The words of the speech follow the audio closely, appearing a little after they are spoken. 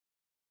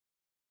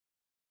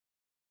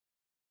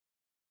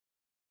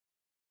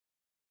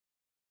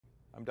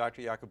I'm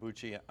Dr.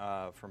 Yacobucci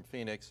from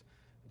Phoenix.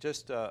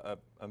 Just a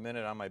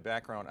minute on my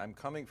background. I'm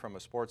coming from a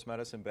sports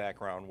medicine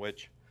background,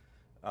 which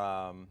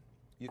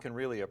you can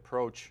really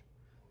approach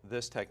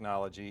this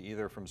technology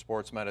either from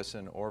sports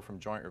medicine or from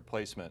joint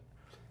replacement.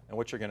 And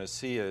what you're going to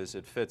see is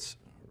it fits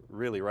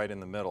really right in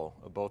the middle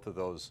of both of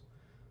those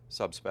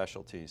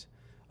subspecialties.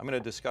 I'm going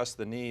to discuss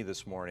the knee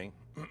this morning.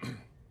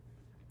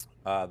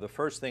 The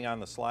first thing on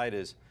the slide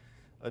is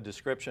a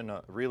description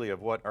really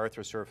of what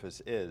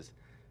arthrosurface is.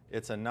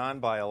 It's a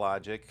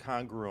non-biologic,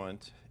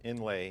 congruent,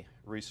 inlay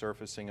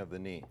resurfacing of the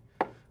knee.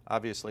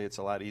 Obviously, it's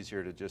a lot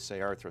easier to just say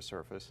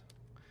arthrosurface.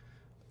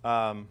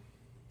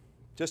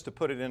 Just to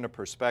put it into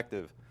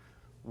perspective,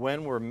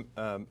 when we're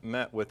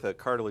met with a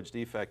cartilage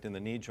defect in the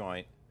knee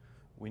joint,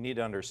 we need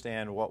to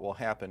understand what will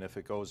happen if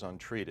it goes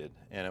untreated,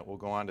 and it will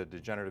go on to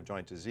degenerative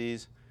joint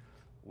disease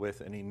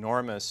with an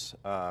enormous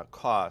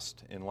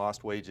cost in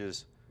lost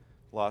wages,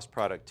 lost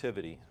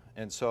productivity.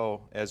 And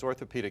so, as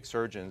orthopedic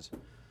surgeons,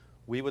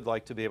 we would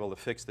like to be able to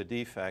fix the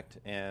defect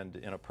and,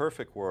 in a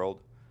perfect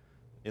world,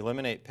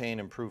 eliminate pain,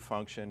 improve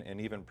function,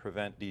 and even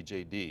prevent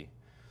DJD.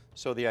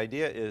 So the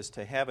idea is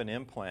to have an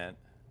implant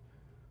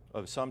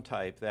of some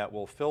type that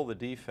will fill the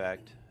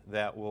defect,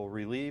 that will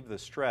relieve the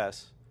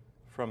stress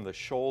from the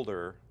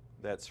shoulder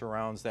that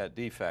surrounds that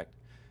defect,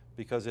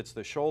 because it's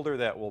the shoulder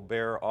that will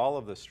bear all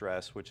of the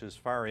stress, which is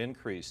far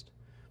increased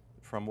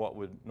from what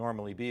would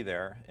normally be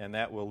there, and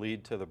that will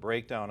lead to the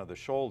breakdown of the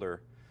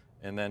shoulder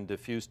and then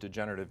diffuse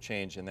degenerative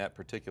change in that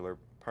particular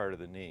part of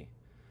the knee.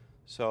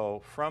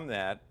 So from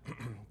that,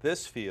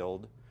 this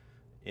field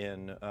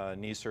in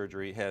knee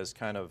surgery has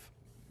kind of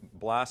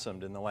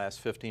blossomed in the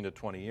last 15 to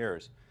 20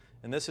 years.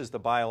 And this is the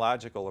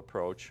biological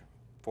approach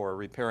for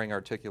repairing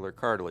articular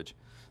cartilage.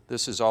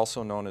 This is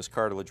also known as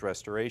cartilage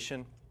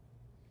restoration.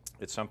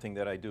 It's something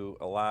that I do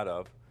a lot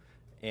of.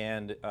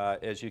 And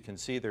as you can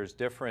see, there's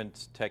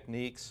different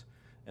techniques,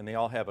 and they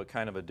all have a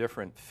kind of a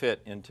different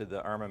fit into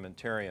the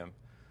armamentarium.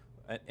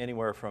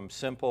 Anywhere from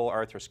simple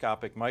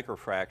arthroscopic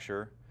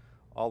microfracture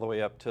all the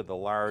way up to the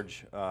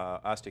large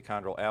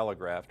osteochondral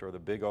allograft, or the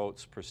big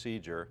oats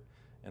procedure.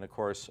 And of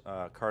course,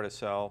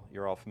 Carticel,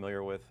 you're all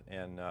familiar with,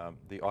 and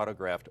the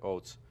autograft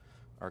oats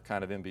are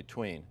kind of in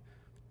between.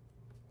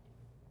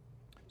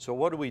 So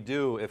what do we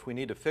do if we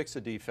need to fix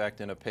a defect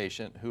in a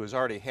patient who has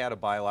already had a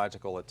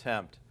biological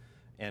attempt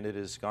and it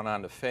has gone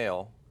on to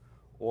fail,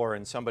 or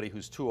in somebody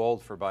who's too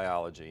old for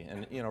biology?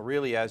 And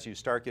really, as you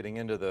start getting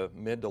into the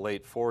mid to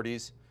late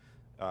 40s,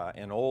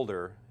 and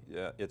older,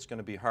 it's going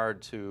to be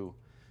hard to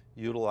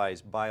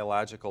utilize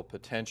biological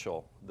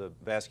potential. The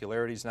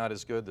vascularity is not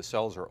as good, the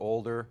cells are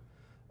older,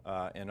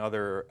 and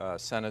other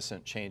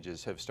senescent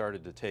changes have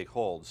started to take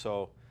hold.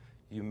 So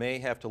you may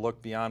have to look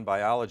beyond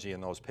biology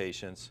in those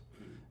patients,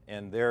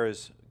 and there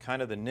is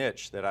kind of the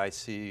niche that I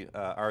see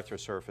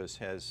arthrosurface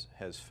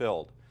has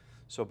filled.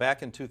 So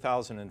back in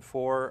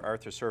 2004,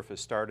 arthrosurface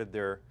started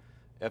their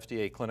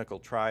FDA clinical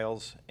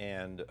trials,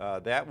 and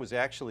that was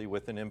actually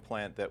with an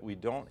implant that we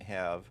don't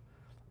have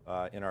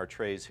in our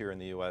trays here in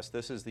the US.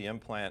 This is the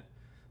implant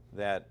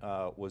that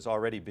was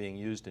already being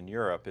used in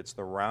Europe. It's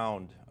the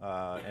round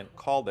and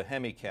called the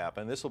hemicap,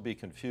 and this will be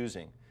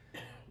confusing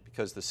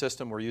because the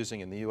system we're using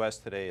in the US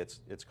today,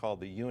 it's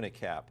called the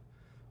unicap,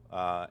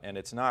 and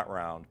it's not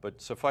round.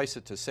 But suffice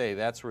it to say,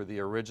 that's where the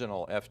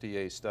original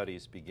FDA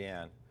studies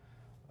began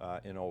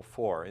in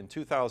 2004. In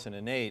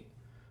 2008,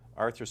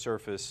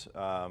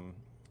 arthrosurface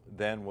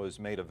then was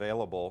made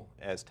available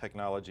as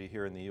technology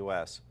here in the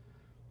US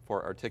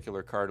for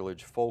articular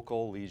cartilage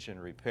focal lesion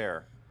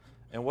repair.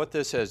 And what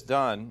this has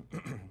done,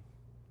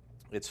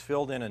 it's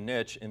filled in a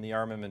niche in the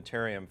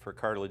armamentarium for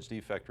cartilage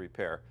defect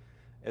repair.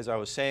 As I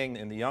was saying,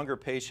 in the younger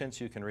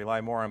patients, you can rely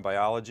more on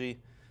biology,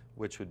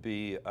 which would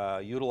be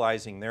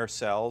utilizing their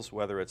cells,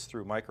 whether it's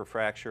through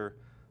microfracture,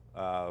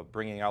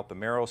 bringing out the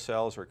marrow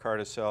cells, or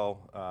Carticel,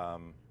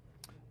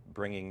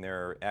 bringing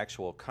their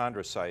actual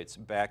chondrocytes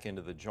back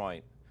into the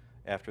joint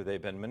after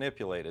they've been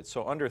manipulated.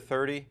 So under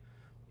 30,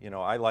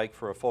 I like,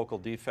 for a focal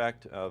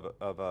defect of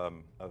a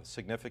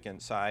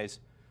significant size,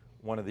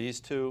 one of these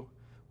two.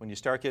 When you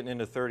start getting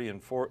into 30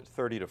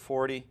 to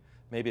 40,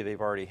 maybe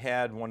they've already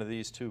had one of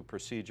these two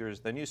procedures.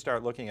 Then you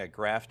start looking at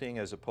grafting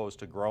as opposed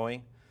to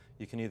growing.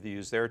 You can either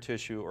use their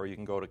tissue or you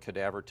can go to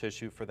cadaver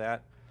tissue for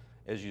that.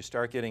 As you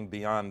start getting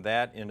beyond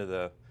that into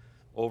the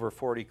over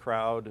 40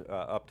 crowd,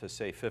 up to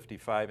say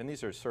 55, and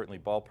these are certainly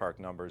ballpark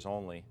numbers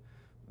only,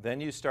 then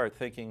you start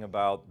thinking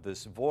about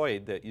this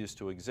void that used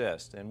to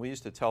exist. And we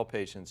used to tell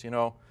patients,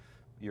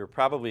 you're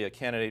probably a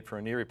candidate for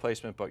a knee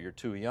replacement, but you're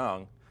too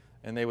young.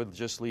 And they would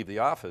just leave the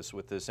office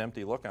with this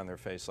empty look on their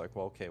face, like,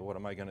 well, okay, what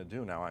am I going to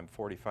do now? I'm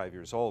 45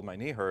 years old, my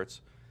knee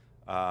hurts.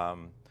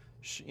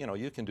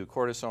 You can do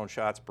cortisone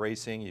shots,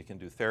 bracing, you can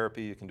do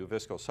therapy, you can do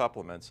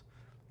viscosupplements,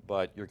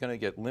 but you're going to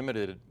get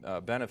limited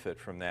benefit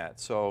from that.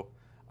 So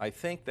I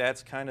think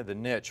that's kind of the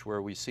niche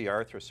where we see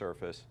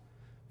arthrosurface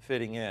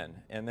fitting in.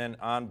 And then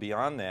on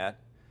beyond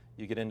that,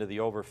 you get into the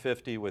over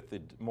 50 with the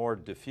more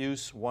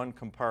diffuse one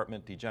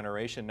compartment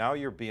degeneration. Now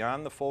you're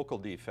beyond the focal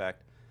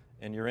defect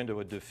and you're into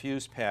a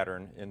diffuse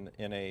pattern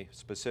in a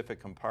specific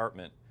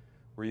compartment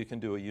where you can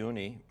do a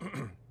uni,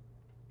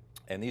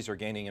 and these are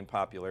gaining in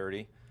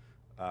popularity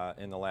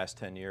in the last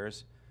 10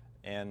 years.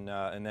 And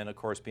then, of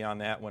course,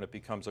 beyond that, when it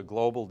becomes a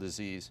global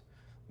disease,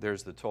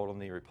 there's the total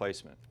knee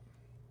replacement.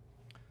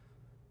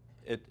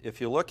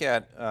 If you look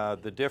at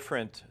the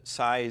different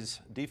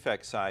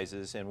defect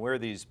sizes and where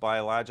these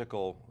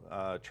biological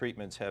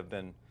treatments have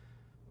been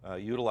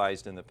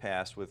utilized in the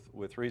past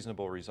with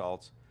reasonable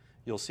results,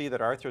 you'll see that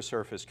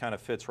Arthrosurface kind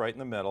of fits right in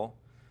the middle.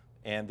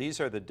 And these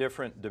are the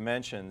different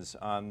dimensions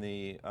on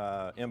the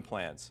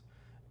implants.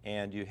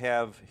 And you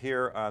have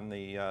here on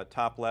the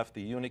top left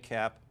the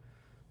unicap,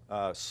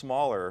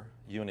 smaller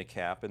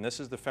unicap, and this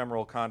is the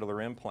femoral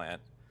condylar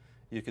implant.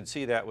 You can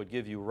see that would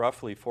give you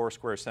roughly 4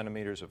 square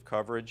centimeters of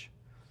coverage.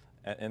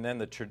 And then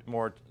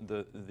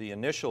the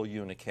initial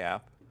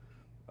unicap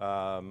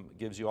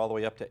gives you all the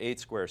way up to 8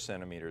 square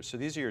centimeters. So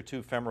these are your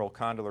 2 femoral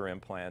condylar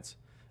implants,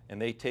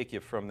 and they take you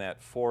from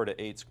that 4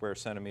 to 8 square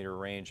centimeter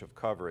range of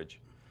coverage.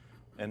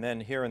 And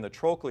then here in the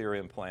trochlear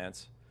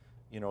implants,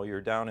 you know,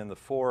 you're down in the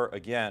 4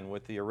 again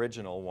with the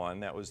original one.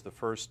 That was the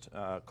first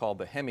called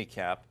the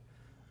hemicap.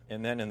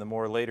 And then in the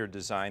more later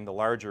design, the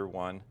larger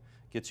one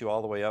gets you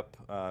all the way up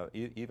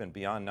even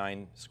beyond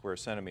 9 square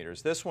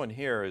centimeters. This one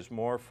here is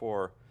more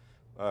for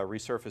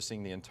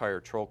resurfacing the entire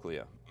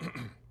trochlea.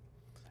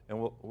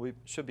 And we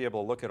should be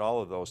able to look at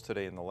all of those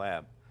today in the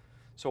lab.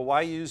 So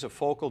why use a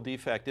focal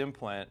defect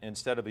implant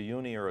instead of a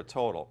uni or a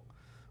total?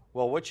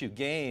 Well, what you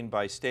gain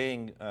by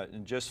staying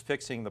and just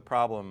fixing the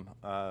problem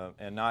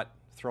and not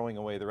throwing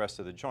away the rest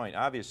of the joint,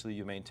 obviously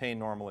you maintain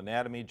normal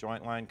anatomy,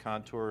 joint line,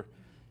 contour,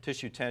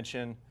 tissue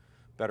tension,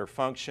 better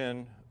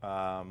function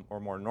or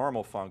more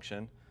normal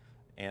function,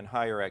 and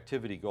higher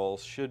activity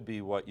goals should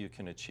be what you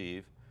can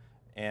achieve.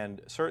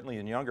 And certainly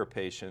in younger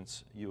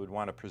patients, you would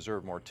want to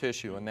preserve more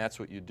tissue, and that's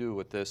what you do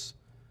with this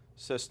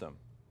system.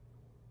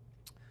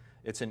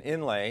 It's an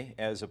inlay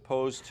as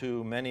opposed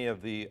to many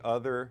of the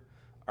other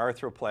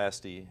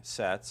arthroplasty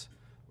sets.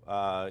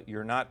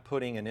 You're not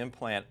putting an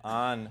implant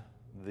on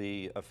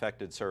the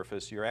affected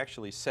surface. You're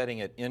actually setting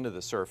it into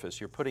the surface.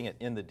 You're putting it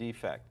in the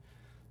defect.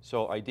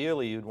 So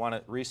ideally, you'd want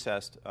it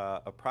recessed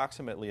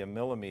approximately 1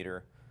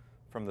 millimeter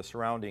from the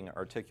surrounding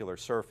articular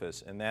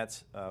surface, and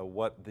that's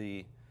what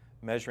the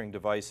measuring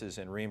devices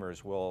and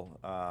reamers will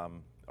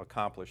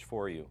accomplish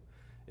for you.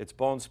 It's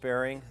bone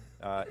sparing,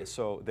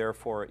 so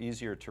therefore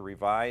easier to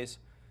revise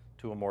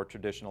to a more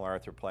traditional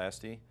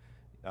arthroplasty.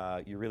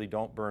 You really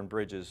don't burn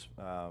bridges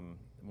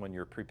when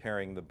you're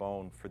preparing the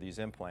bone for these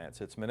implants.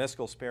 It's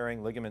meniscal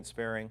sparing, ligament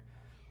sparing.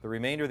 The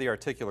remainder of the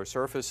articular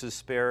surface is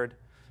spared,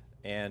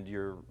 and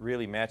you're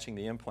really matching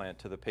the implant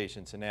to the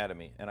patient's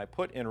anatomy. And I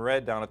put in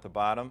red down at the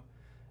bottom,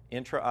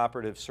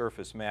 intraoperative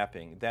surface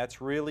mapping.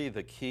 That's really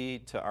the key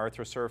to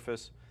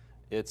Arthrosurface.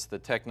 It's the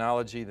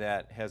technology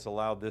that has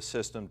allowed this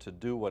system to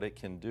do what it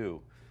can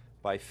do.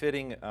 By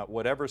fitting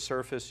whatever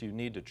surface you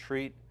need to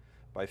treat,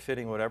 by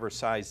fitting whatever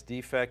size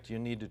defect you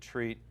need to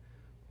treat,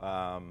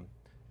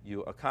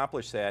 you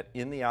accomplish that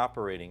in the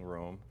operating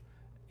room,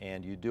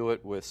 and you do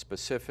it with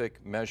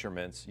specific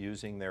measurements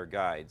using their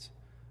guides.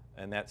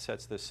 And that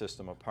sets this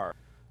system apart.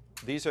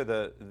 These are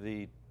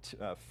the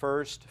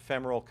first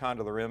femoral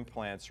condylar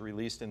implants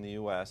released in the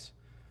U.S.,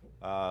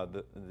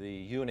 the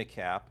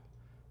unicap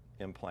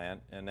implant,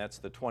 and that's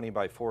the 20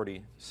 by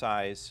 40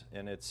 size,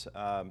 and it's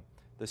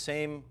the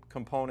same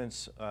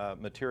components,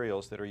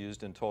 materials that are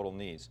used in total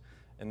knees.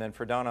 And then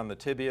for down on the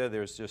tibia,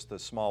 there's just a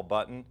small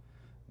button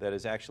that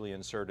is actually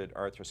inserted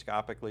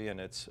arthroscopically, and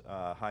it's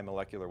high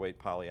molecular weight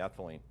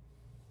polyethylene.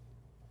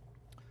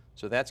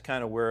 So that's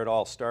kind of where it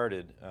all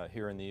started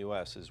here in the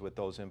U.S., is with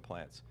those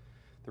implants.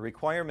 The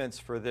requirements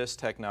for this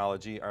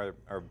technology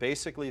are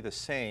basically the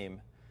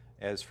same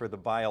as for the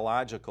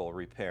biological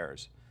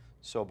repairs.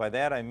 So by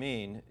that I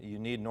mean you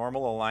need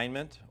normal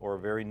alignment or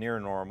very near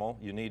normal.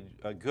 You need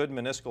a good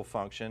meniscal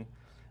function.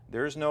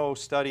 There's no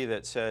study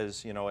that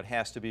says, you know, it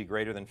has to be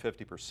greater than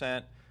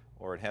 50%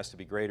 or it has to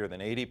be greater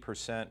than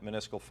 80%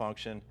 meniscal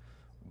function.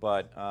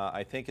 But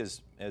I think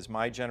as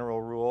my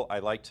general rule, I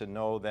like to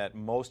know that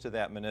most of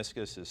that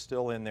meniscus is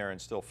still in there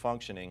and still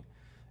functioning.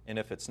 And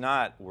if it's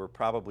not, we're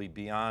probably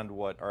beyond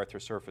what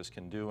Arthrosurface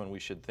can do, and we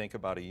should think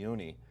about a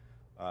uni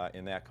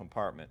in that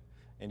compartment.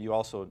 And you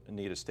also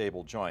need a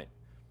stable joint.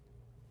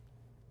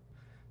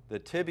 The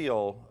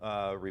tibial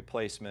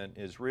replacement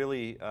is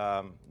really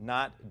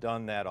not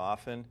done that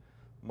often.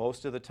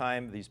 Most of the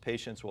time, these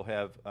patients will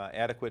have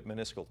adequate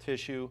meniscal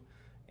tissue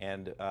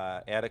and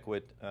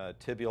adequate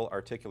tibial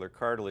articular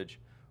cartilage,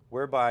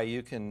 whereby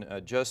you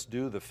can just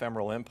do the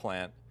femoral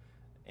implant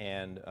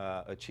and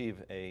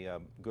achieve a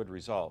good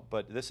result.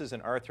 But this is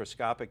an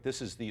arthroscopic.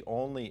 This is the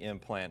only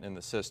implant in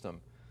the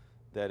system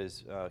that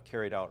is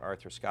carried out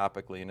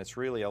arthroscopically, and it's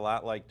really a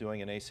lot like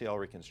doing an ACL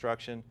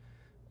reconstruction,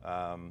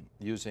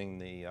 using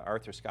the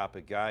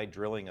arthroscopic guide,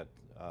 drilling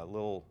a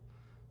little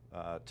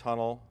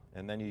tunnel,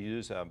 and then you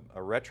use a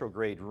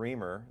retrograde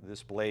reamer.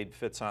 This blade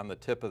fits on the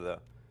tip of the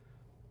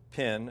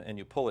pin, and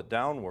you pull it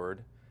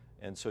downward,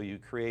 and so you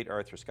create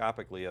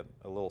arthroscopically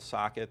a little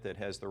socket that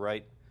has the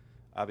right,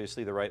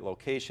 obviously the right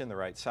location, the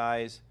right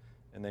size,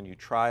 and then you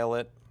trial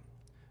it,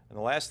 And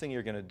the last thing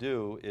you're going to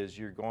do is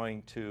you're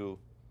going to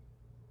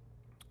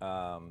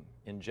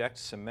inject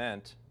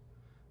cement.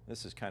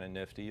 This is kind of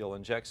nifty. You'll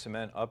inject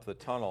cement up the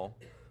tunnel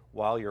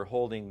while you're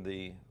holding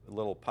the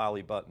little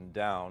poly button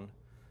down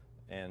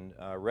and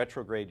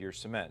retrograde your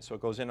cement. So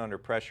it goes in under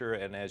pressure,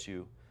 and as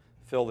you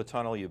fill the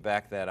tunnel, you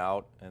back that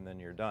out, and then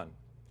you're done.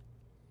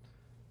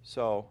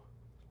 So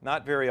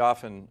not very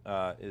often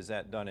is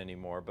that done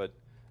anymore, but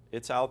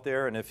it's out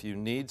there, and if you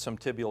need some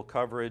tibial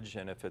coverage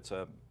and if it's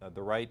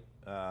the right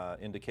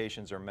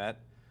indications are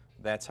met,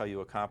 that's how you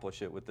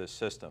accomplish it with this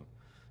system.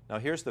 Now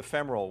here's the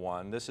femoral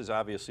one. This is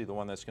obviously the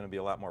one that's going to be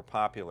a lot more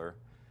popular.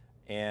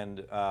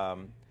 And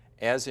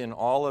as in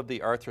all of the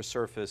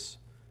Arthrosurface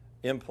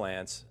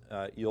implants,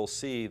 you'll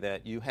see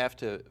that you have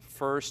to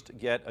first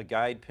get a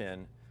guide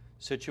pin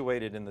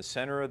situated in the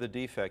center of the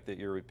defect that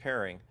you're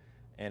repairing,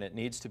 and it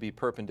needs to be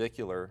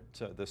perpendicular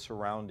to the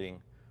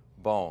surrounding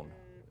bone.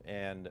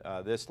 And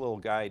this little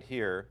guide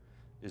here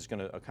is going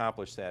to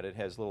accomplish that. It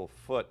has little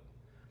foot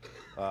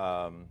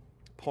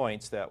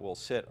points that will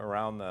sit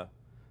around the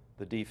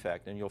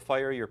defect, and you'll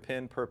fire your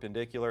pin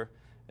perpendicular,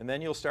 and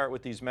then you'll start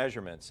with these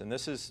measurements. And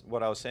this is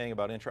what I was saying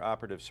about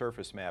intraoperative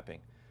surface mapping.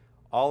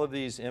 All of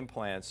these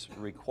implants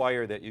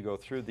require that you go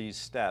through these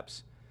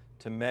steps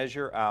to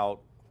measure out,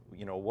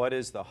 what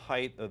is the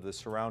height of the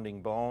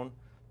surrounding bone,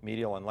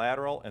 medial and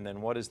lateral, and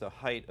then what is the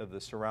height of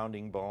the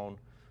surrounding bone,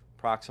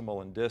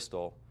 proximal and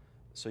distal.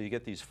 So you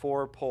get these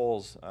 4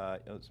 poles,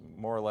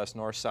 more or less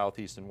north, south,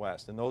 east, and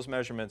west. And those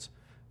measurements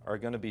are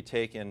going to be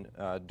taken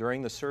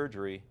during the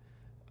surgery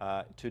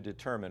to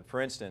determine.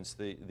 For instance,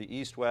 the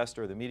east-west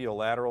or the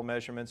medial-lateral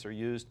measurements are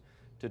used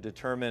to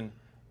determine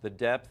the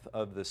depth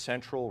of the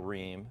central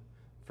ream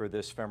for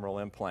this femoral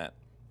implant.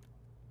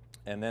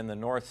 And then the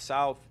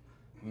north-south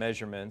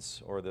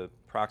measurements, or the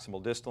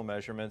proximal distal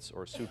measurements,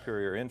 or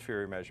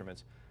superior-inferior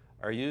measurements,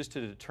 are used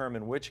to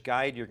determine which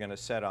guide you're going to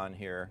set on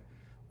here,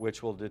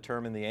 which will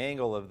determine the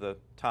angle of the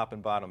top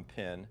and bottom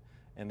pin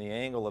and the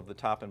angle of the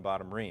top and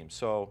bottom ream.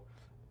 So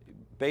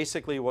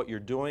basically what you're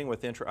doing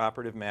with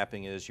intraoperative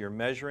mapping is you're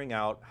measuring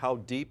out how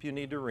deep you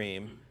need to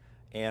ream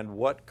and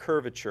what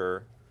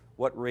curvature,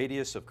 what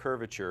radius of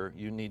curvature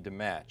you need to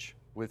match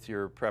with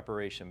your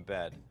preparation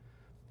bed.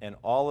 And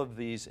all of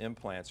these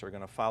implants are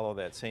going to follow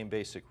that same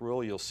basic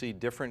rule. You'll see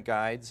different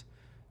guides,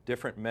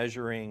 different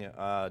measuring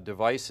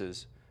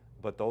devices,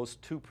 but those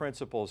 2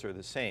 principles are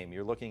the same.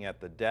 You're looking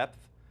at the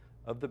depth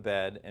of the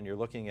bed and you're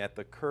looking at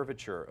the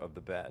curvature of the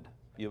bed.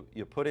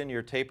 You put in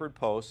your tapered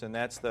post, and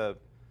that's the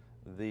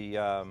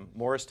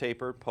Morris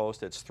tapered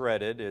post. It's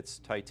threaded, it's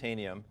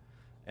titanium,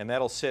 and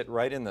that'll sit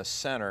right in the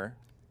center.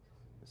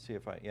 Let's see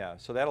if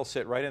so that'll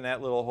sit right in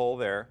that little hole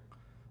there.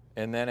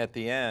 And then at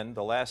the end,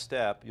 the last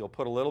step, you'll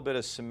put a little bit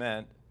of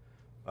cement,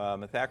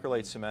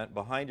 methacrylate cement,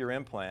 behind your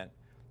implant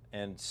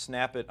and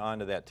snap it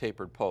onto that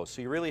tapered post.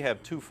 So you really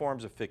have 2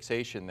 forms of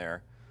fixation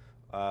there,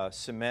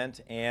 cement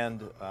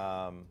and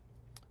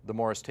the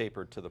Morris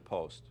tapered to the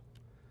post.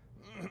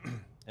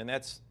 And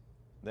that's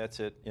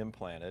it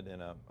implanted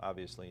in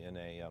obviously in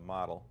a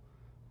model,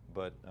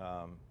 but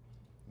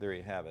there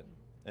you have it.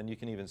 And you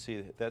can even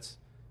see that's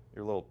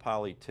your little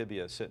poly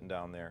tibia sitting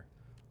down there,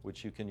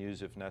 which you can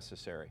use if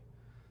necessary.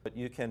 But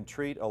you can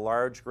treat a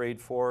large grade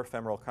 4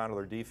 femoral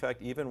condylar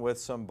defect even with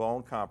some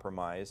bone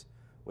compromise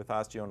with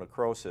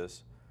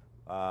osteonecrosis,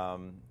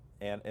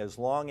 and as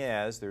long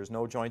as there's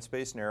no joint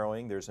space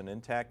narrowing, there's an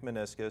intact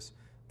meniscus,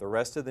 the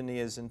rest of the knee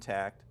is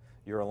intact,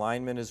 your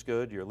alignment is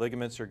good, your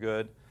ligaments are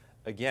good.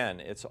 Again,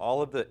 it's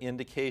all of the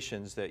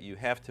indications that you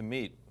have to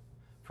meet.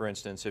 For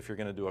instance, if you're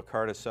going to do a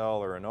Carticel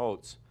or an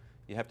Oates,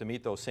 you have to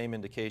meet those same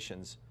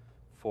indications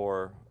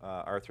for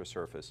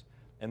Arthrosurface.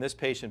 And this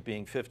patient,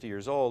 being 50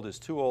 years old, is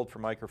too old for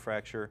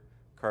microfracture,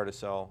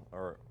 Carticel,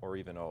 or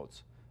even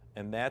Oates.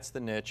 And that's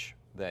the niche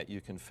that you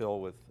can fill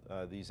with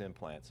these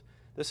implants.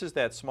 This is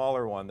that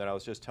smaller one that I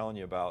was just telling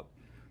you about.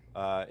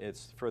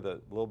 It's for the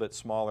little bit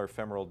smaller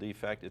femoral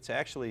defect. It's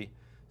actually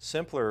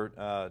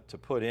simpler to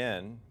put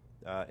in.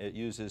 It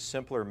uses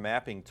simpler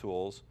mapping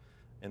tools,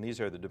 and these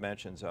are the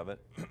dimensions of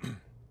it.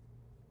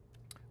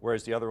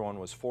 Whereas the other one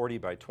was 40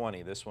 by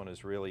 20. This one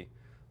is really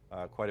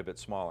quite a bit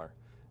smaller.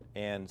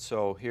 And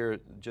so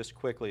here, just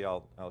quickly,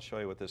 I'll show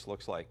you what this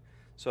looks like.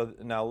 So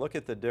now look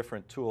at the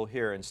different tool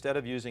here. Instead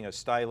of using a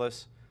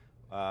stylus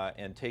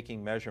and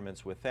taking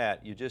measurements with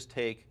that, you just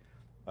take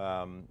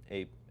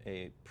a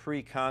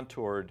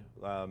pre-contoured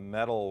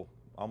metal,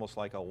 almost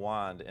like a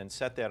wand, and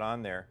set that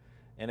on there.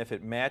 And if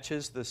it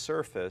matches the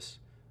surface,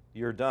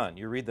 you're done.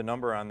 You read the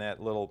number on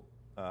that little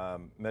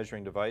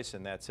measuring device,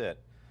 and that's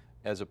it,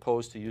 as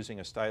opposed to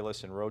using a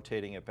stylus and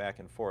rotating it back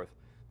and forth.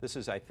 This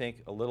is, I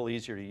think, a little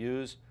easier to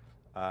use,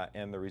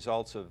 and the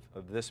results of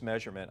this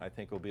measurement, I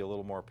think, will be a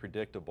little more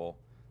predictable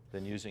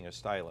than using a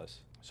stylus.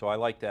 So I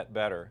like that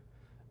better.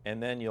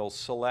 And then you'll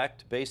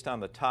select, based on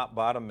the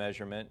top-bottom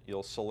measurement,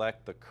 you'll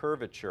select the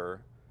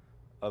curvature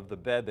of the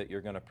bed that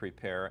you're going to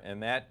prepare,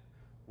 and that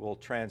will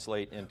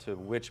translate into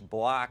which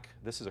block,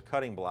 this is a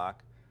cutting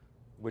block,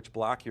 which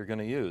block you're going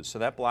to use. So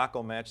that block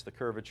will match the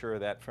curvature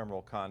of that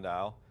femoral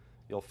condyle.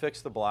 You'll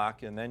fix the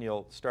block, and then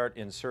you'll start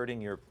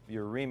inserting your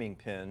reaming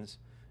pins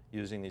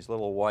using these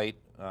little white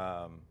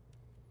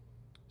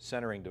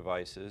centering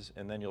devices,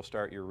 and then you'll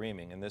start your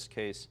reaming. In this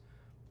case,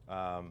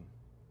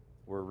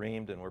 we're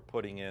reamed and we're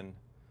putting in,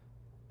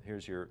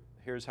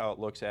 here's how it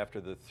looks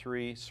after the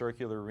 3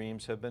 circular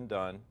reams have been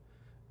done.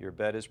 Your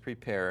bed is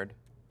prepared,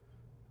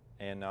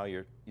 and now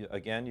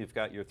again, you've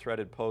got your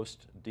threaded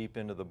post deep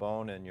into the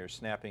bone, and you're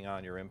snapping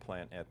on your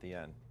implant at the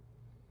end.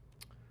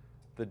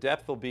 The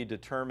depth will be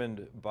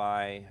determined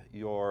by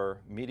your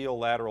medial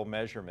lateral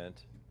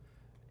measurement,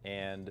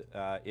 and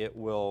it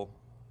will,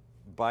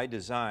 by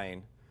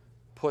design,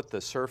 put the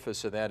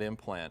surface of that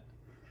implant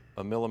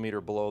a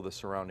millimeter below the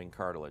surrounding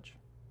cartilage.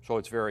 So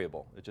it's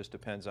variable. It just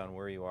depends on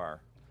where you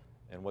are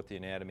and what the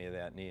anatomy of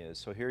that knee is.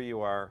 So here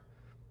you are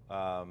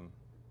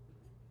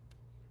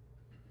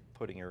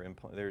putting your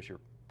implant, there's your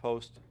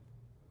post,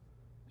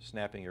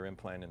 snapping your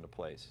implant into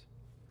place.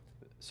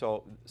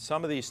 So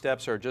some of these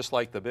steps are just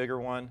like the bigger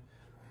one,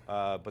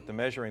 but the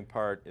measuring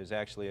part is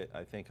actually,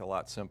 I think, a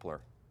lot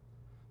simpler.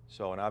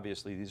 So, and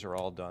obviously these are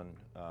all done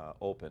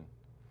open.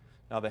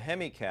 Now the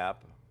hemicap,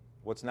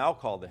 what's now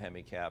called the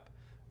hemicap,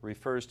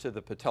 refers to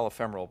the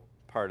patellofemoral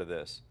part of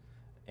this.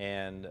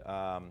 And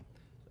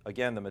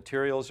again, the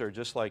materials are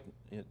just like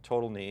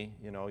total knee.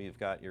 You know, you've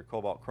got your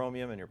cobalt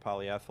chromium and your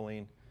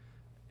polyethylene.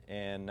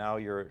 And now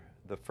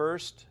the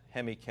first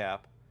hemicap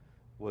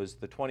was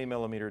the 20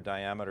 millimeter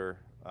diameter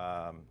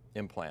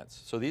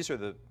implants. So these are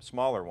the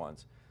smaller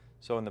ones.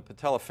 So in the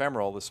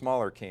patellofemoral, the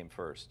smaller came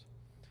first,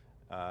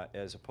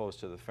 as opposed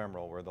to the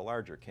femoral, where the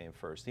larger came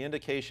first. The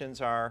indications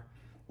are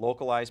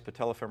localized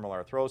patellofemoral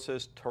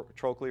arthrosis,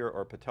 trochlear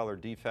or patellar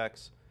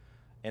defects.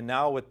 And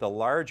now with the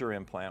larger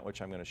implant,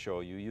 which I'm going to show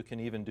you, you can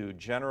even do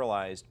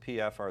generalized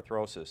PF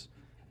arthrosis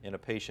in a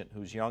patient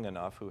who's young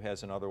enough, who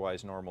has an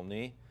otherwise normal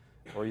knee,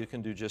 or you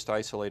can do just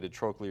isolated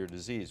trochlear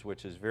disease,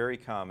 which is very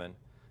common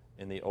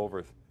in the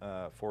over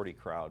 40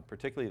 crowd,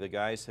 particularly the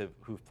guys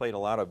who've played a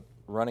lot of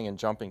running and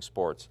jumping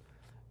sports.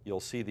 You'll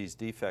see these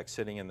defects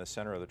sitting in the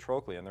center of the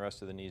trochlea, and the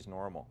rest of the knee's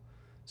normal.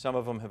 Some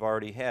of them have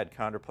already had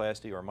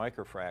chondroplasty or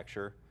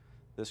microfracture.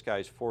 This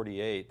guy's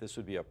 48. This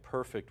would be a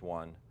perfect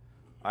one,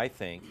 I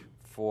think,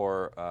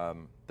 for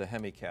the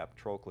hemicap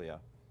trochlea.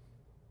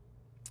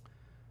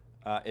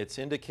 It's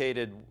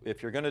indicated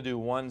if you're going to do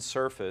one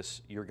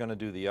surface, you're going to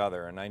do the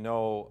other. And I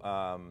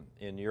know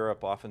in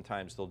Europe,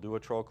 oftentimes they'll do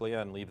a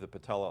trochlea and leave the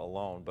patella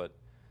alone, but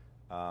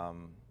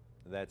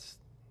that's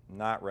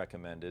not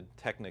recommended.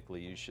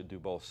 Technically, you should do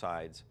both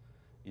sides.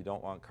 You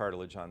don't want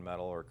cartilage on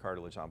metal or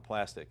cartilage on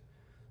plastic.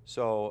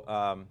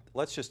 So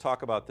let's just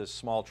talk about this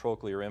small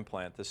trochlear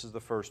implant. This is the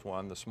first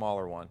one, the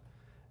smaller one.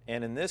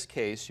 And in this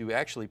case, you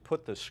actually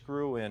put the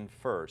screw in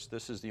first.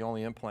 This is the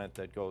only implant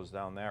that goes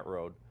down that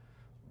road.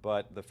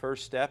 But the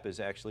first step is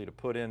actually to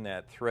put in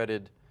that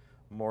threaded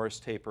Morris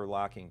taper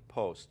locking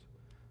post.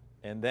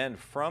 And then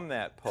from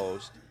that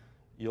post,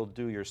 you'll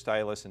do your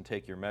stylus and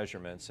take your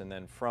measurements. And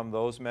then from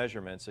those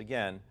measurements,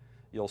 again,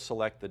 you'll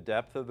select the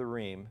depth of the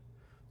ream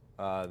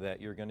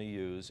that you're going to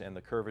use and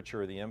the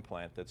curvature of the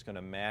implant that's going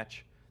to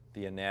match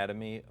the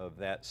anatomy of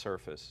that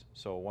surface.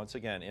 So once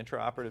again,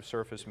 intraoperative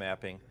surface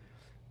mapping.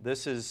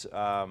 This is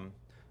a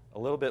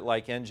little bit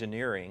like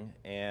engineering,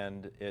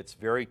 and it's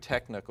very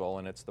technical,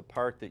 and it's the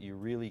part that you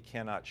really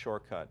cannot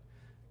shortcut.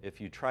 If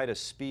you try to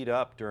speed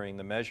up during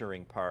the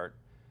measuring part,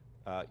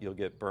 you'll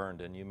get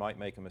burned, and you might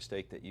make a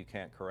mistake that you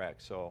can't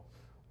correct. So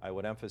I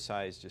would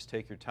emphasize just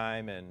take your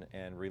time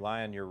and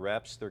rely on your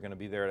reps. They're going to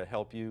be there to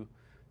help you,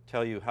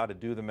 tell you how to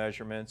do the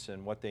measurements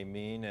and what they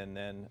mean, and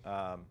then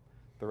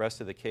the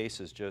rest of the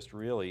case is just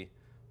really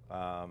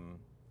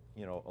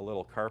you know, a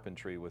little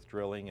carpentry with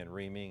drilling and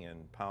reaming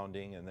and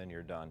pounding, and then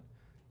you're done.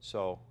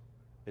 So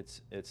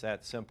it's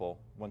that simple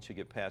once you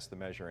get past the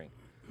measuring.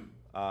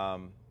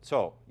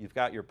 So you've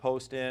got your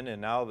post in,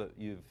 and now that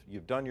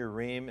you've done your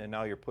ream, and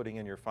now you're putting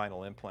in your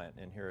final implant,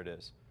 and here it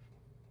is.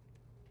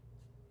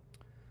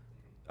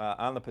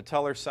 On the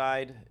patellar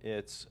side,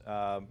 it's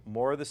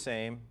more of the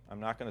same. I'm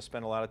not going to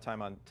spend a lot of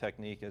time on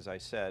technique, as I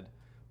said,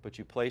 but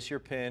you place your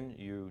pin,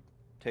 you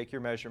take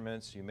your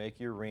measurements, you make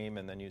your ream,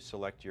 and then you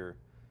select your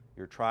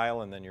trial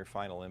and then your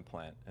final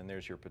implant, and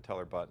there's your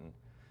patellar button.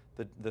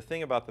 The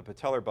thing about the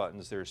patellar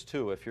buttons, there's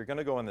two. If you're going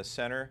to go in the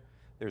center,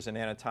 there's an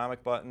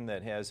anatomic button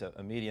that has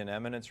a median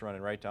eminence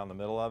running right down the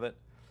middle of it.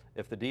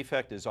 If the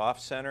defect is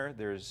off-center,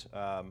 there's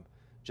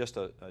just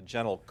a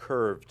gentle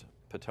curved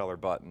patellar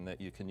button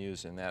that you can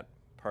use in that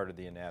part of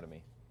the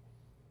anatomy.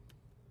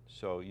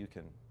 So you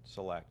can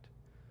select.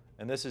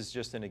 And this is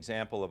just an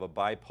example of a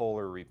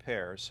bipolar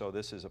repair. So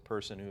this is a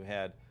person who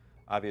had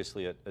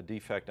obviously a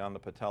defect on the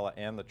patella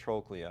and the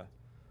trochlea,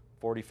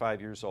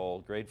 45 years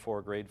old, grade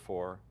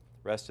 4,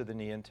 rest of the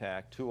knee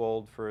intact, too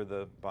old for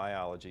the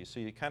biology. So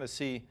you kind of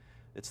see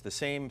it's the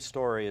same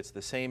story, it's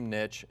the same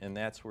niche, and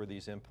that's where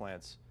these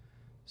implants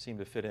seem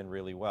to fit in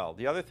really well.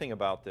 The other thing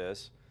about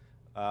this,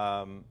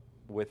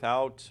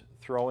 without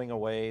throwing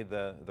away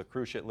the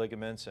cruciate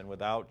ligaments and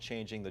without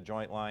changing the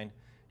joint line,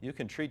 you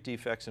can treat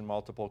defects in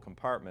multiple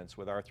compartments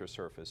with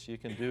Arthrosurface. You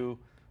can do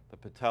the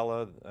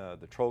patella,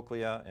 the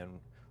trochlea, and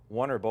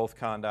one or both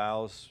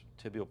condyles,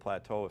 tibial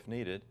plateau if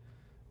needed,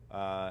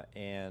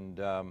 and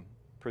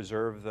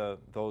preserve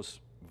those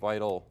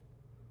vital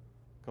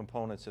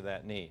components of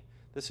that knee.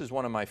 This is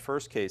one of my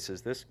first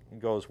cases. This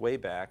goes way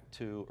back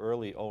to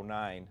early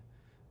 '09,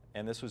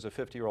 and this was a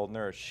 50-year-old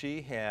nurse.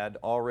 She had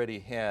already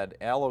had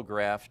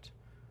allograft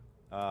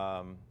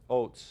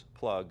oats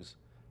plugs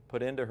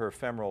put into her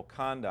femoral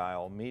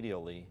condyle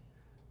medially,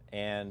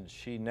 and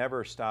she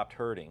never stopped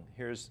hurting.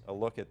 Here's a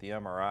look at the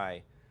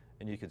MRI,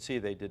 and you can see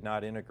they did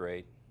not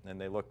integrate, and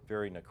they look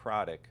very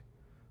necrotic.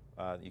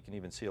 You can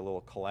even see a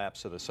little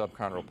collapse of the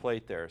subchondral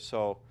plate there.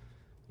 So,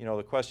 you know,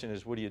 the question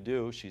is, what do you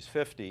do? She's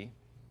 50.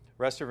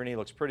 Rest of her knee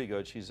looks pretty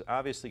good. She's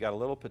obviously got a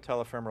little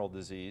patellofemoral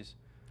disease,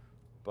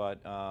 but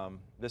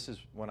this is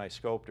when I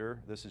scoped her.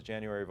 This is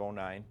January of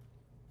 '09.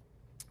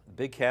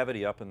 Big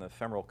cavity up in the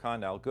femoral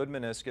condyle, good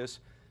meniscus.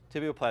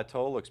 Tibial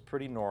plateau looks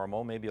pretty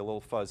normal, maybe a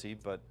little fuzzy,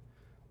 but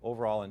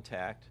overall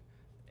intact.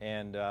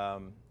 And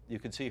you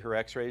can see her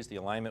x-rays, the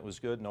alignment was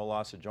good, no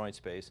loss of joint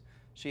space.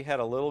 She had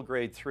a little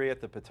grade 3 at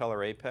the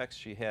patellar apex.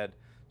 She had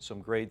some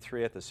grade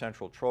 3 at the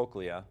central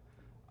trochlea.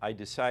 I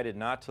decided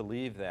not to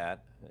leave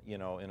that, you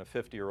know, in a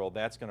 50-year-old.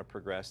 That's going to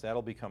progress.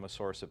 That'll become a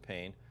source of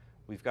pain.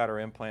 We've got her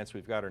implants,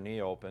 we've got her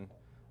knee open.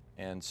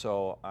 And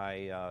so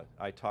I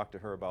talked to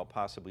her about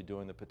possibly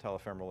doing the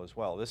patellofemoral as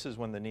well. This is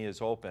when the knee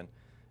is open,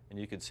 and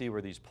you can see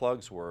where these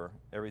plugs were.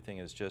 Everything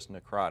is just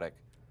necrotic.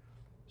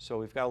 So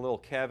we've got a little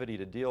cavity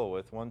to deal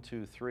with, 1,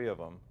 2, 3 of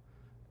them.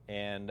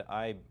 And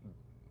I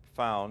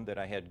found that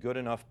I had good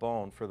enough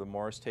bone for the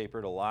Morris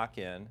taper to lock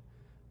in,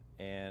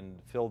 and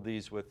filled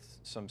these with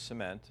some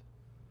cement,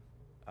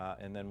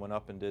 and then went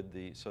up and did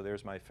the, so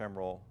there's my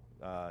femoral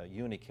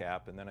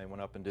unicap, and then I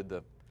went up and did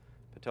the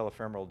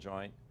patellofemoral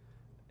joint.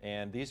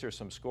 And these are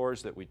some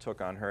scores that we took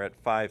on her at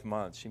 5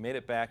 months. She made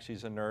it back.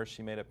 She's a nurse.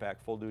 She made it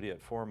back full duty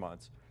at 4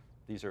 months.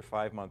 These are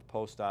 5-month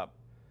post-op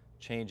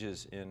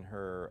changes in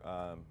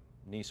her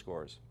knee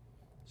scores.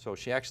 So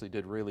she actually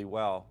did really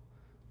well.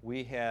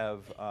 We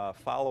have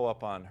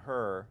follow-up on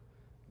her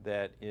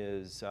that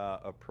is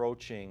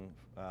approaching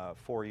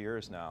 4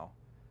 years now.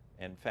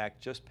 In fact,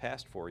 just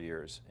past 4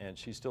 years, and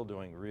she's still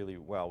doing really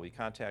well. We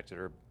contacted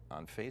her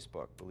on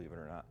Facebook, believe it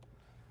or not.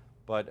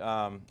 But,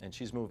 and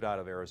she's moved out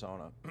of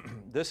Arizona.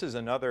 This is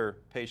another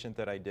patient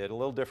that I did, a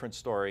little different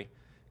story.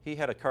 He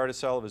had a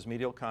carticel of his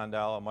medial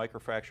condyle, a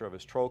microfracture of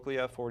his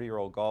trochlea,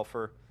 40-year-old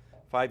golfer,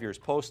 5 years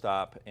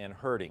post-op, and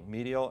hurting,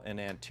 medial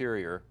and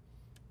anterior.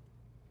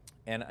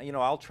 And, you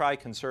know, I'll try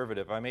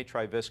conservative. I may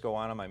try visco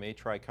on them. I may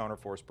try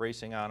counterforce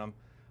bracing on them.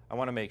 I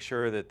want to make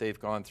sure that they've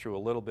gone through a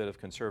little bit of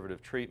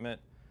conservative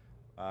treatment.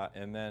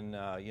 And then,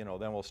 you know,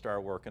 then we'll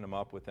start working them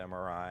up with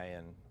M.E.R.I.,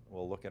 and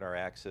we'll look at our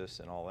axis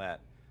and all that,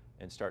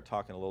 and start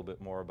talking a little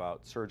bit more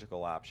about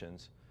surgical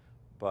options.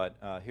 But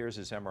here's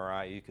his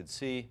M.E.R.I. You could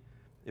see,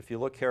 if you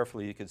look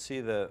carefully, you could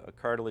see the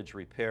cartilage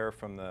repair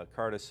from the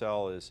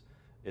carticel is,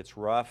 it's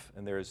rough,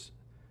 and there's,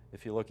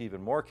 if you look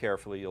even more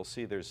carefully, you'll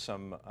see there's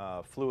some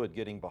fluid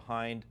getting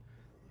behind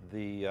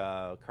the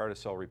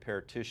carticel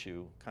repair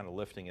tissue, kind of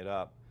lifting it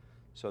up.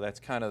 So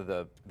that's kind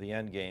of the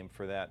end game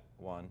for that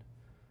one.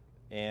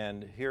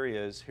 And here he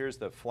is. Here's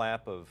the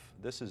flap of,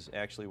 this is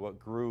actually what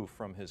grew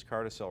from his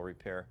carticel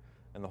repair,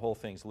 and the whole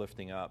thing's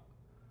lifting up.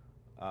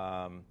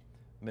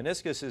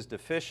 Meniscus is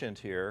deficient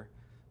here.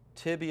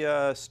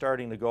 Tibia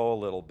starting to go a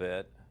little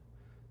bit.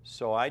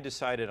 So I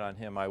decided on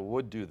him I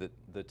would do the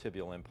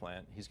tibial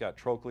implant. He's got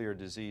trochlear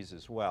disease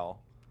as well.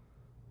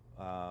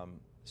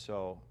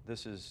 So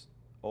this is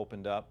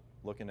opened up,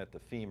 looking at the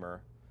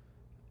femur,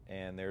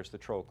 and there's the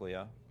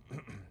trochlea.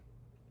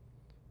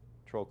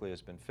 Trochlea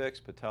has been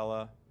fixed,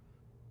 patella,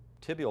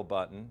 tibial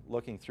button,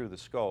 looking through the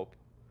scope,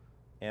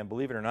 and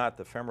believe it or not,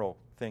 the femoral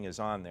thing is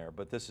on there,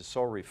 but this is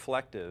so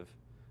reflective,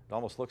 it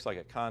almost looks like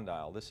a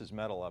condyle. This is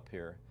metal up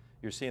here.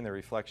 You're seeing the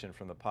reflection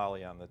from the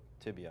poly on the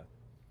tibia.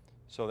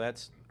 So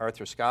that's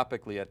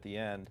arthroscopically at the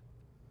end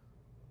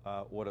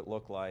what it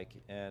looked like,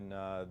 and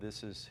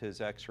this is his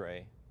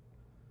x-ray.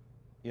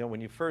 You know, when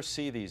you first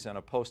see these on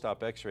a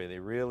post-op x-ray, they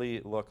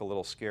really look a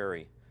little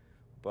scary,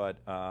 but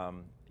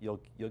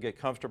you'll get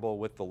comfortable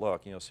with the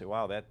look. You'll say,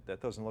 wow,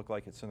 that doesn't look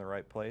like it's in the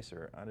right place,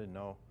 or I didn't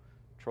know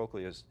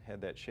trochlea's had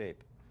that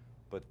shape.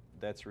 But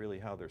that's really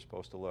how they're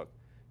supposed to look.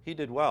 He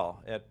did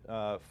well.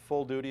 At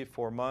full duty,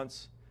 4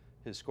 months,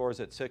 his scores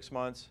at 6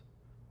 months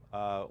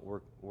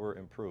were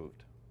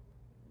improved.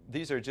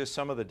 These are just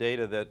some of the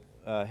data that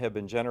have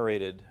been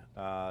generated.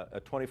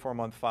 A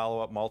 24-month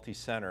follow-up,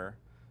 multi-center.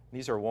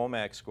 These are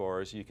WOMAC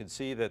scores. You can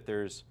see that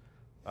there's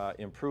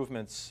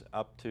improvements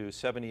up to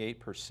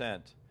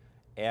 78%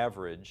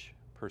 average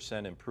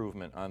percent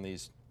improvement on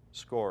these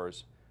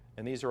scores.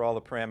 And these are all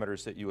the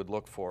parameters that you would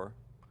look for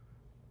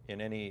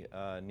in any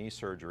knee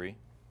surgery.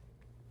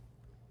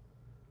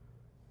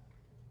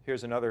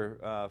 Here's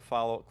another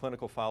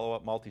clinical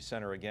follow-up,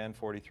 multi-center again,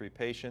 43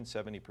 patients,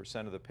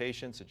 70% of the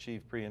patients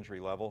achieved pre-injury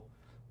level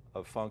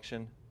of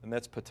function, and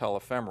that's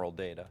patellofemoral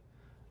data.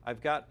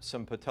 I've got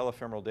some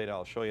patellofemoral data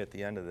I'll show you at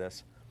the end of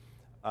this.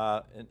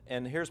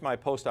 And here's my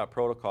post-op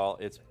protocol.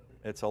 It's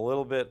It's a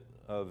little bit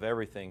of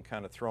everything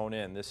kind of thrown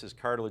in. This is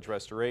cartilage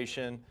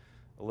restoration,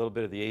 a little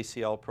bit of the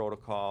ACL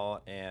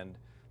protocol, and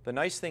the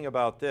nice thing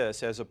about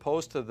this, as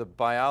opposed to the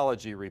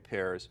biology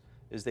repairs,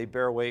 is they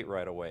bear weight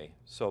right away.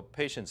 So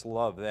patients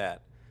love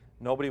that.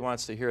 Nobody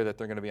wants to hear that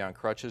they're going to be on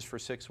crutches for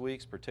 6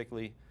 weeks,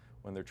 particularly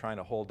when they're trying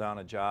to hold down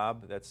a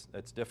job. That's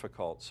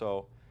difficult.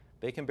 So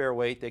they can bear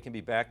weight. They can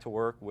be back to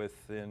work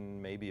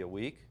within maybe a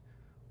week,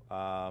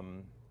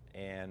 and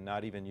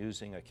not even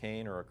using a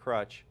cane or a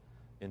crutch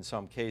in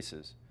some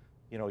cases.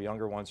 You know,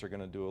 younger ones are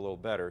going to do a little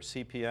better.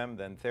 CPM,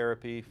 then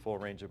therapy, full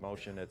range of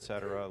motion, et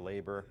cetera,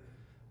 labor.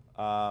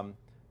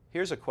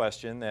 Here's a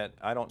question that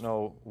I don't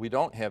know, we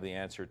don't have the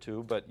answer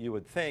to, but you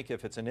would think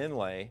if it's an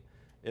inlay,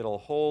 it'll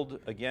hold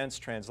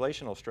against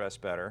translational stress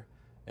better,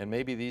 and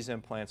maybe these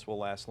implants will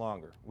last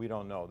longer. We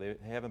don't know. They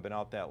haven't been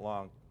out that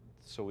long,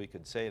 so we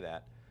could say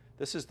that.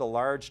 This is the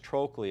large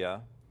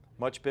trochlea,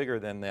 much bigger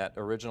than that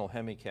original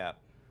hemicap.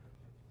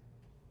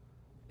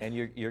 And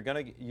you're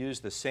going to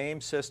use the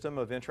same system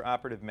of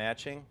intraoperative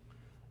matching,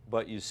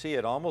 but you see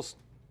it almost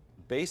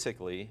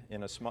basically,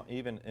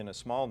 even in a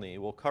small knee,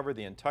 will cover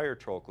the entire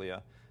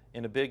trochlea.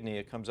 In a big knee,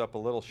 it comes up a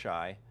little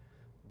shy,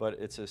 but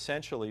it's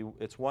essentially,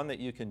 it's one that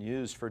you can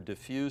use for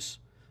diffuse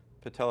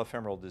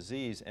patellofemoral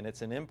disease, and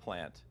it's an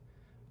implant.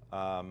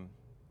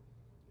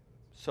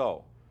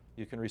 So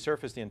you can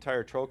resurface the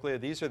entire trochlea.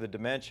 These are the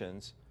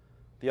dimensions.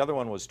 The other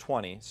one was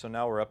 20, so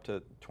now we're up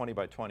to 20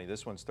 by 20.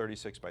 This one's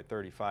 36 by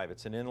 35.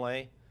 It's an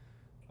inlay.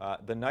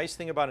 The nice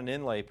thing about an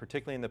inlay,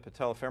 particularly in the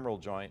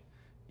patellofemoral joint,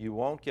 you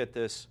won't get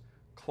this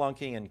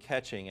clunking and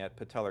catching at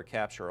patellar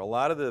capture. A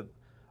lot of the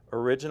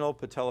original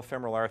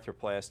patellofemoral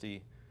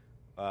arthroplasty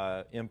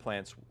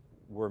implants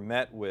were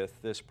met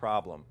with this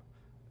problem,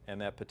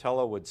 and that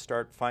patella would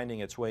start finding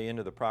its way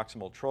into the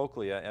proximal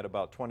trochlea at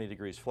about 20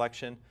 degrees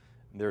flexion.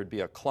 There would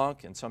be a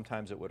clunk, and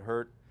sometimes it would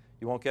hurt.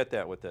 You won't get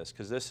that with this,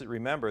 because this,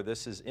 remember,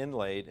 this is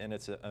inlaid, and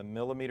it's a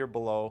millimeter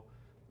below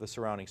the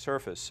surrounding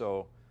surface.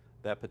 So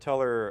that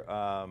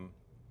patellar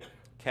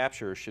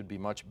capture should be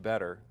much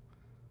better.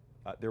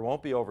 There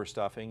won't be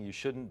overstuffing. You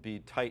shouldn't be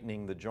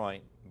tightening the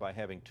joint by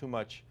having too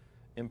much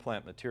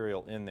implant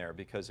material in there,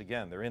 because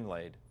again, they're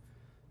inlaid.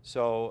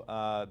 So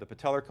the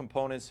patellar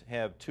components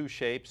have two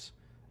shapes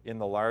in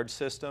the large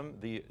system,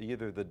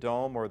 either the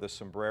dome or the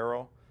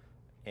sombrero,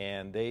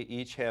 and they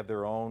each have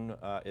their own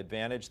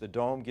advantage. The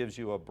dome gives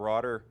you a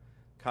broader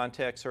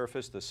contact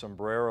surface. The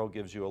sombrero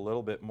gives you a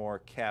little bit more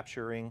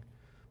capturing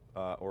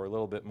or a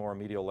little bit more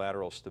medial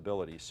lateral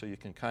stability. So you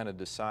can kind of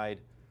decide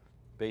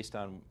based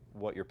on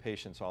what your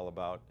patient's all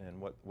about and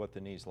what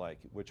the knee's like,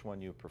 which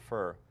one you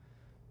prefer.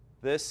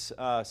 This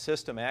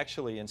system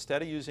actually,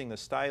 instead of using the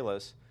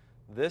stylus,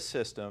 this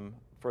system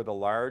for the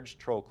large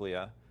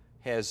trochlea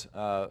has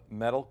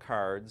metal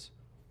cards.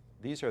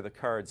 These are the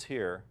cards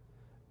here.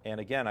 And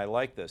again, I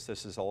like this.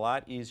 This is a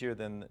lot easier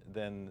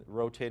than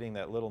rotating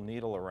that little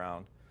needle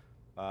around.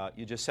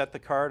 You just set the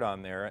card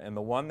on there, and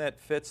the one that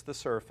fits the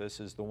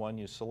surface is the one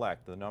you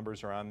select. The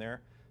numbers are on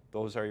there.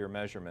 Those are your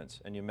measurements.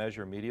 And you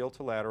measure medial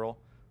to lateral,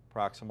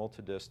 proximal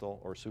to distal,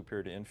 or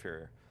superior to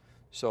inferior.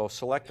 So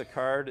select the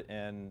card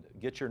and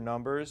get your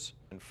numbers.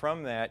 And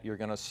from that, you're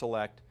going to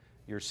select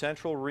your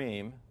central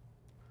ream,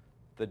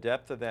 the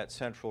depth of that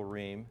central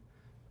ream,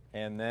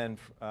 and then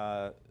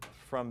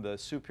from the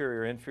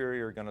superior inferior,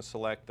 you're going to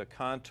select the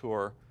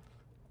contour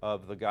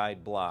of the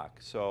guide block.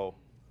 So,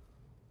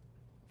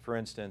 for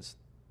instance,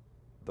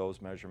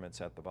 those measurements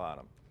at the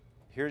bottom.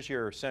 Here's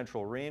your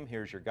central ream,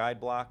 here's your guide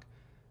block,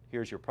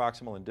 here's your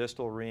proximal and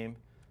distal ream,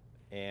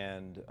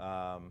 and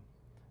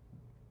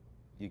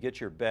you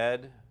get your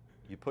bed,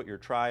 you put your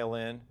trial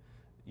in,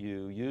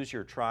 you use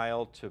your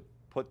trial to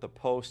put the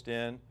post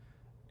in,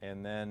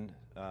 and then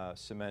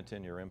cement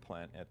in your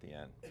implant at the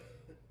end.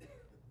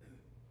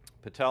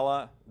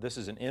 Patella, this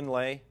is an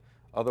inlay.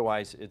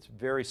 Otherwise, it's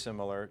very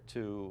similar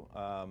to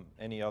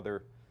any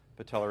other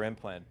patellar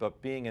implant.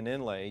 But being an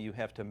inlay, you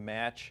have to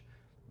match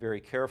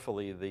very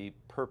carefully the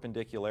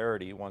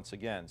perpendicularity once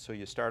again. So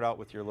you start out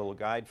with your little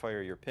guide,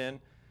 fire your pin,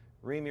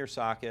 ream your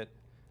socket,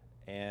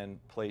 and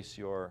place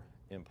your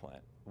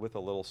implant with a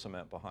little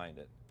cement behind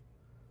it.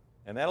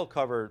 And that'll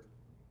cover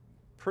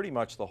pretty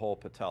much the whole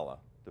patella,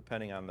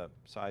 depending on the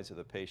size of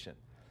the patient.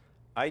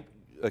 I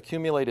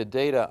accumulated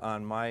data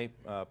on my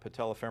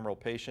patellofemoral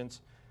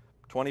patients,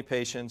 20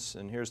 patients,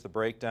 and here's the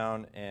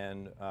breakdown,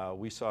 and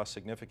we saw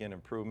significant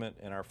improvement,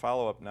 and our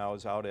follow-up now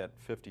is out at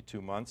 52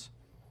 months,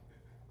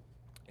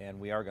 and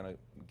we are going to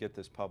get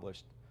this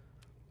published.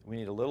 We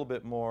need a little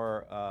bit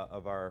more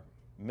of our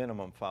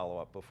minimum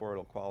follow-up before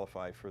it'll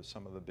qualify for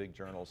some of the big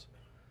journals.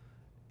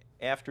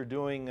 After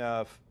doing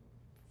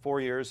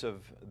 4 years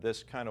of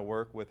this kind of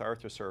work with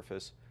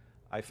Arthrosurface,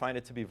 I find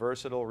it to be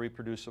versatile,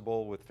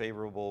 reproducible, with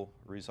favorable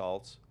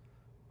results.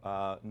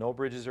 No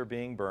bridges are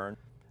being burned.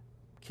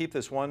 Keep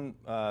this one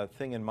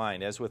thing in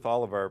mind, as with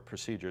all of our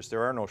procedures,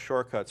 there are no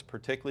shortcuts,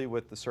 particularly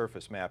with the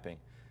surface mapping.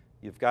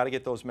 You've got to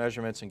get those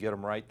measurements and get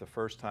them right the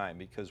first time,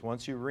 because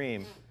once you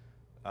ream,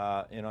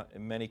 in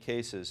many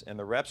cases, and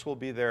the reps will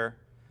be there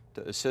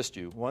to assist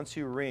you, once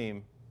you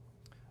ream,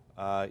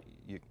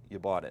 you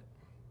bought it.